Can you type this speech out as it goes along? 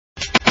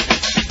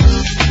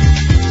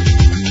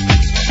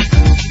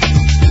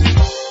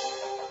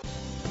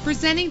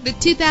Presenting the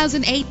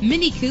 2008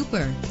 Mini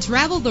Cooper.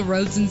 Travel the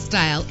roads in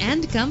style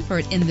and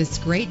comfort in this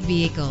great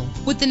vehicle.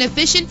 With an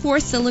efficient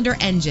 4-cylinder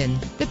engine,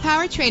 the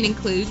powertrain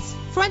includes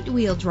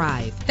front-wheel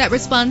drive that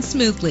responds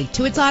smoothly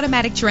to its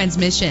automatic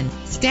transmission.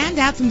 Stand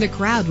out from the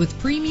crowd with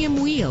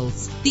premium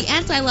wheels. The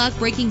anti-lock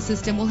braking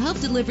system will help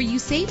deliver you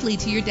safely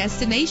to your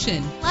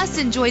destination. Plus,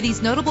 enjoy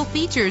these notable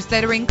features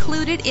that are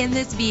included in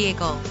this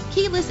vehicle: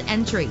 keyless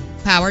entry,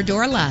 power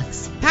door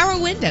locks,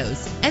 power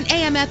windows, an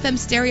AM/FM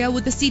stereo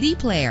with a CD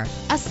player,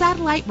 a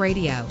satellite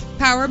radio,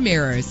 power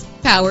mirrors,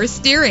 power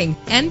steering.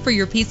 And for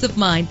your peace of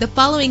mind, the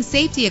following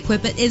safety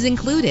equipment is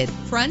included: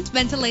 front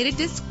ventilated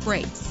disc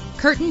brakes,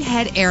 curtain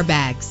head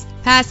airbags,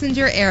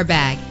 passenger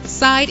airbag,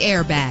 side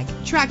airbag,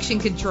 traction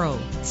control,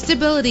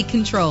 stability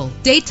control,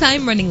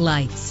 daytime running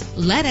lights.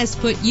 Let us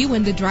put you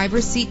in the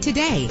driver's seat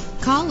today.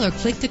 Call or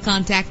click to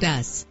contact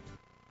us.